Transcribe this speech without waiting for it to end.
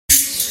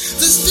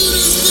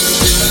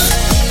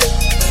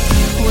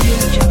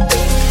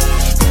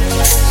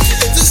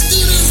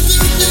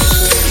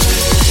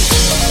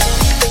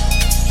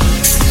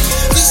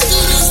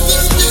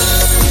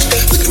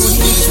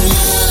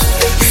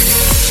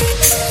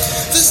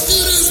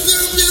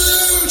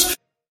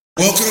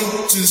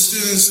Welcome to the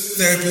Students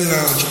Therapy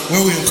Lounge, where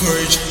we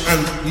encourage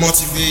and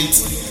motivate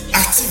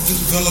active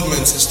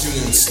development in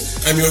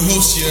students. I'm your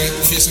host here,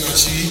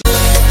 Ifesinachi. The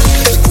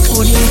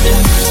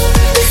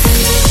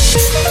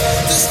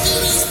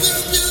Students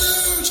Therapy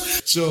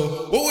Lounge.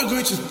 So, what we're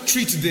going to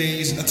treat today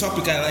is a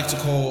topic I like to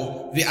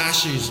call the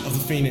ashes of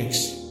the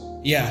phoenix.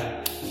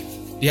 Yeah,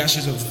 the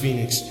ashes of the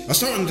phoenix. I'll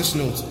start on this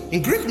note.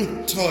 In Greek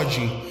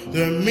mythology,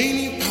 there are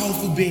many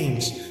powerful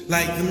beings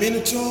like the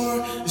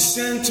Minotaur, the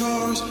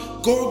Centaurs,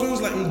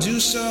 Gorgons like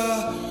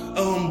Medusa,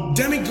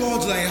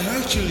 demigods like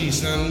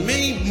Hercules, and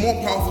many more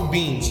powerful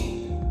beings.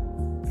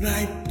 And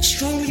I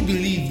strongly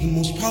believe the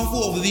most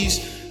powerful of these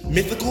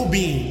mythical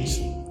beings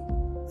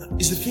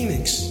is the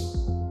phoenix.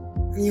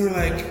 And you're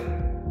like,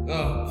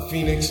 the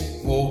phoenix,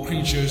 all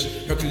creatures,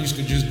 Hercules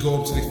could just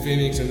go up to the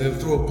phoenix and then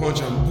throw a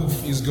punch and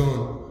poof, he's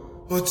gone.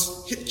 But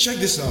check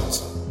this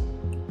out.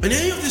 When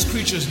any of these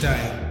creatures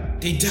die,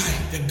 they die,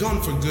 they're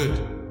gone for good.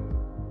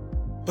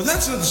 But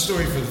that's not the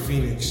story for the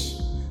phoenix.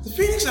 The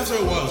phoenix after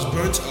a while is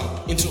burnt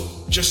up into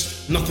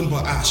just nothing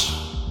but ash.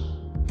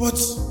 But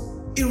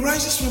it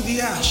rises from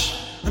the ash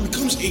and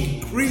becomes a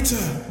greater,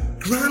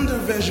 grander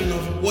version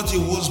of what it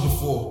was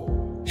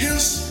before.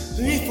 Hence,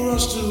 the need for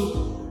us to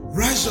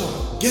rise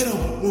up, get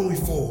up when we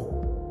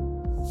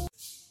fall.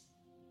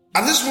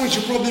 At this point,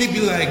 you'll probably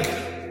be like,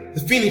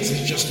 the phoenix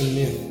is just a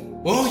myth.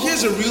 Well,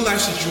 here's a real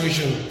life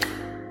situation.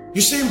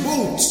 Usain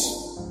Bolt,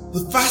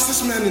 the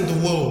fastest man in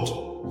the world,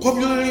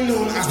 popularly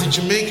known as the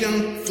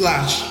Jamaican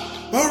Flash,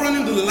 while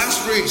running the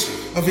last race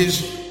of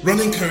his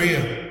running career,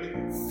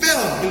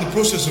 fell in the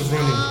process of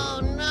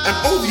running, and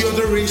all the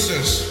other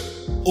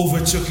racers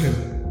overtook him.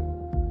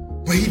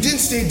 But he didn't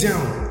stay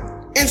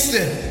down.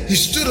 Instead, he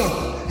stood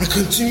up and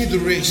continued the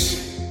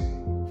race,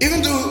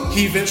 even though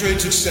he eventually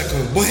took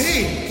second. But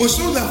hey, for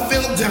someone that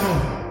fell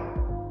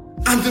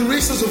down and the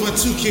racers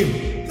overtook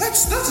him,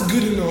 that's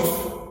good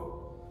enough.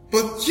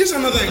 But here's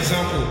another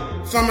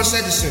example. Thomas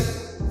Edison.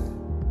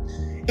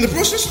 In the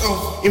process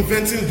of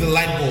inventing the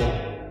light bulb,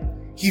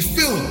 he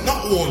failed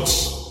not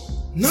once,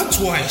 not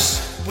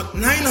twice, but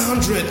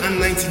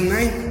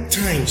 999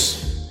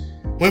 times.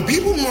 When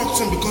people mocked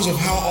him because of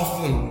how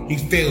often he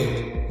failed,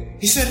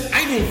 he said,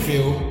 I didn't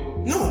fail.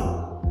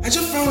 No, I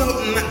just found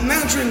out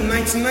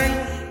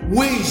 999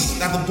 ways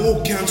that the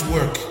bulb can't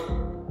work.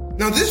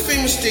 Now this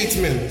famous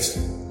statement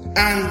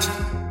and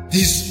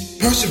his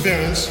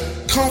perseverance,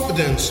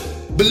 confidence,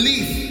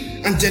 belief,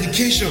 and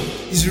dedication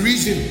is the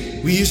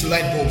reason we use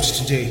light bulbs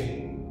today.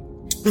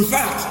 In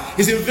fact,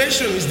 his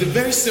invention is the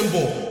very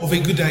symbol of a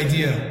good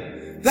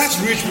idea. That's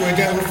rich for a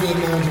guy who failed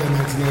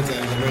 999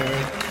 times,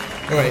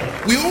 right? Alright,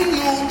 we all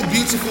know the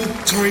beautiful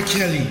Tori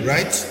Kelly,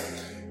 right?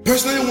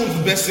 Personally, one of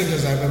the best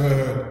singers I've ever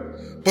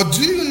heard. But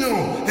do you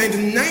know that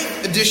in the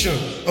 9th edition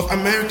of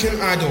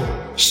American Idol,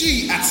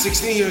 she, at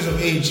 16 years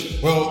of age,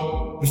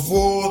 well,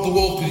 before the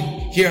world could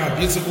hear her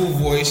beautiful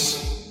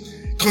voice,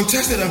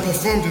 contested and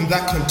performed in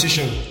that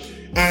competition.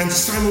 And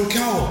Simon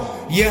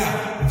Cowell,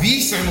 the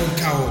Simon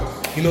Cowell,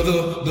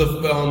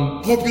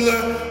 the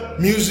popular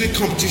music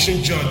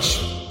competition judge,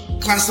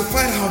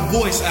 classified her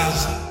voice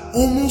as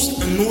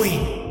almost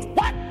annoying.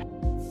 What?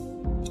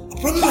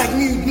 Probably like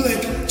me, would be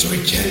like,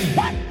 Tori Kelly,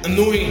 what?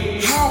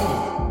 Annoying.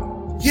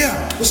 How?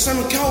 Yeah, but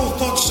Simon Cowell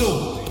thought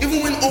so,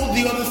 even when all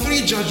the other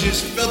 3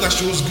 judges felt that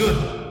she was good.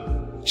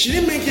 She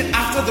didn't make it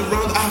after the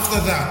round after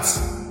that.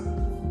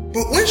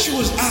 But when she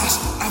was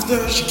asked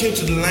after she came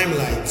to the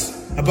limelight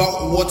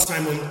about what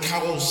Simon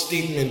Cowell's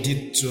statement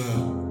did to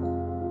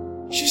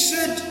her, she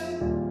said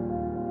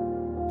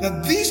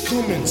that these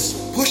comments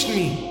pushed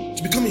me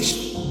to become a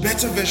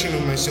better version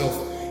of myself.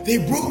 They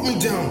broke me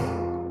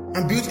down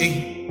and built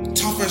a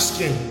tougher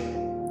skin.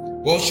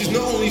 Well, she's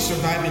not only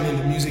surviving in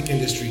the music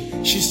industry,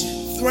 she's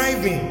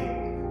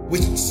thriving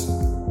with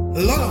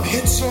a lot of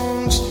hit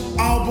songs,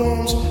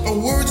 albums,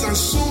 awards, and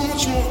so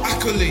much more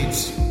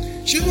accolades.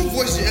 She even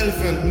voiced the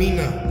elephant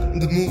Nina in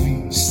the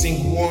movie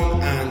Sing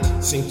 1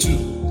 and Sing 2.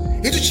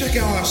 You need to check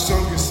out her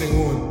song in Sing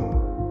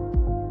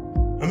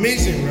 1.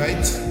 Amazing,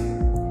 right?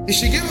 If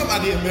she gave up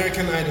at the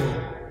American Idol,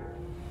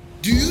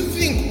 do you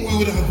think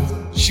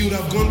she would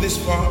have gone this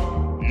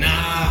far?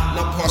 Nah,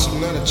 not possible,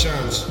 not a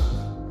chance.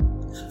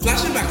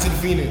 Flashing back to the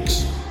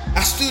Phoenix,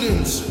 as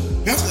students,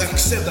 we have to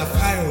accept that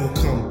fire will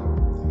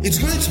come. It's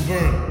going to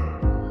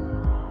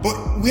burn. But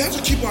we have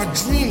to keep our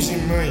dreams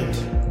in mind.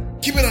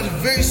 Keep it at the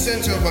very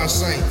center of our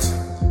sight.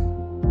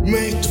 We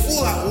may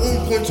fall at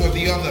one point or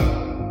the other,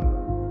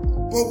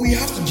 but we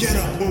have to get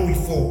up when we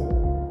fall.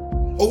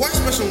 A wise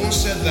person once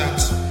said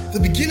that the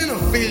beginning of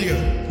failure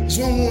is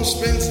when one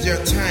spends their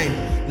time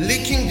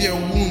licking their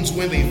wounds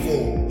when they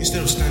fall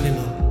instead of standing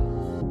up.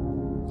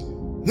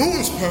 No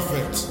one's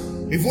perfect.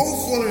 We've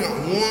all fallen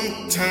at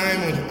one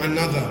time or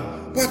another,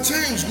 but at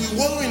times we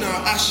wallow in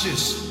our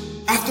ashes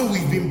after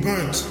we've been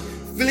burnt,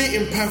 feeling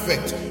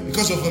imperfect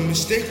because of a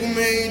mistake we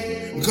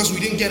made, because we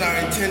didn't get our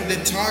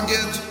intended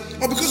target,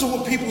 or because of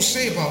what people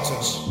say about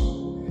us.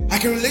 I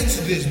can relate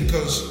to this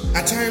because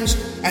at times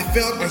I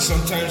felt and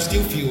sometimes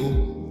still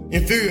feel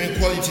inferior in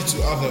quality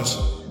to others.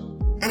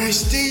 And I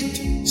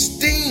stayed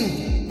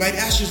by the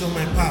ashes of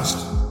my past.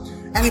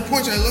 At a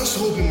point, I lost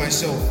hope in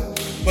myself.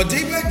 But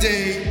day by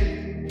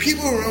day,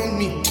 people around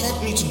me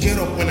taught me to get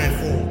up when I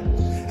fall.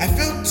 I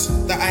felt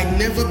that I'd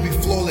never be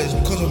flawless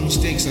because of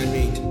mistakes I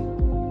made.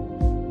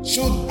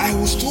 So I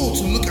was told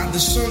to look at the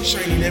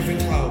sunshine in every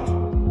cloud.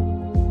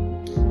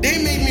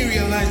 They made me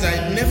realize that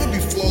I'd never be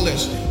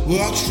flawless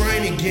without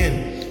trying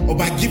again or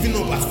by giving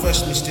up at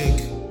first mistake.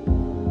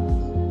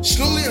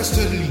 Slowly and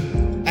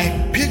steadily,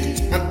 I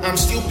picked and I'm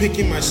still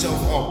picking myself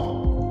up.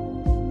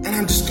 And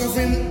I'm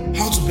discovering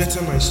how to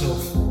better myself.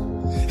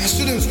 As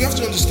students, we have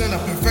to understand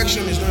that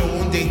perfection is not a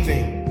one-day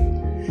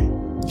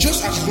thing.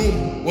 Just as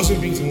Rome wasn't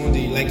built in one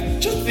day,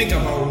 just think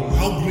about Rome,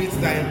 how great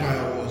that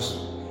empire was.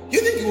 You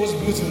think it was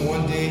built in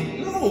one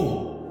day?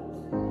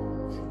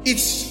 No.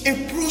 It's a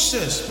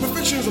process.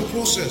 Perfection is a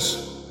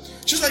process.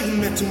 Just like the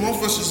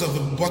metamorphosis of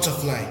a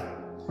butterfly.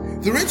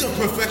 The rate of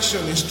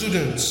perfection in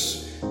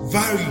students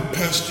vary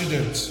per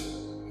student.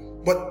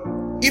 But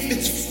if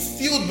it's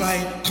fueled by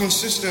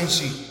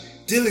consistency,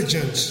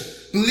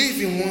 diligence,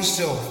 belief in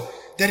oneself,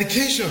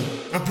 dedication,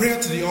 and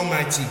prayer to the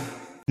Almighty,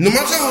 no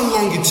matter how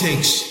long it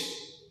takes,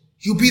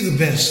 you'll be the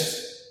best.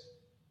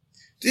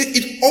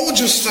 It all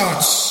just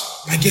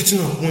starts by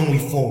getting up when we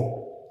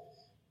fall.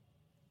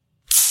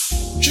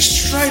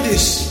 Just try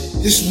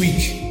this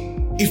week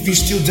if you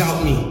still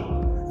doubt me,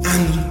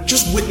 and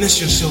just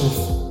witness yourself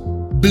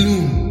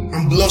bloom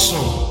and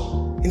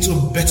blossom into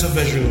a better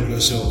version of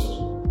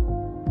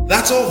yourself.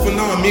 That's all for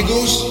now,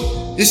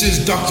 amigos. This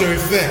is Dr.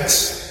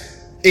 Effects,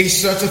 a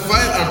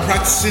certified and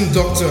practicing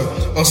doctor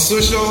of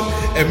social,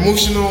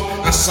 emotional,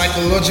 and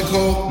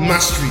psychological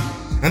mastery.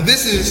 And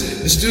this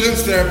is the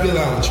Students Therapy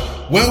Lounge,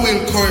 where we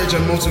encourage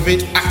and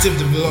motivate active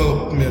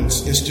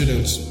development in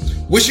students.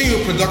 Wishing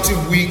you a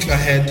productive week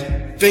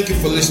ahead. Thank you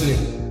for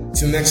listening.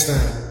 Till next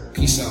time,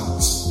 peace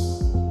out.